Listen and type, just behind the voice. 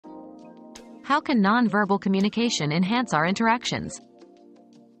How can nonverbal communication enhance our interactions?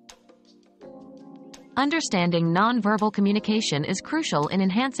 Understanding nonverbal communication is crucial in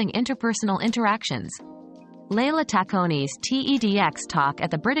enhancing interpersonal interactions. Leyla Tacconi's TEDx talk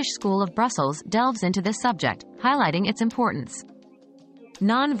at the British School of Brussels delves into this subject, highlighting its importance.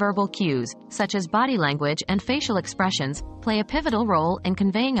 Nonverbal cues, such as body language and facial expressions, play a pivotal role in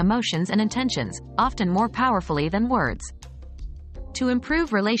conveying emotions and intentions, often more powerfully than words. To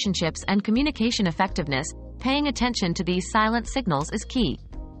improve relationships and communication effectiveness, paying attention to these silent signals is key.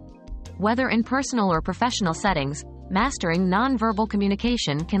 Whether in personal or professional settings, mastering nonverbal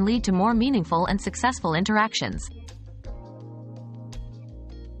communication can lead to more meaningful and successful interactions.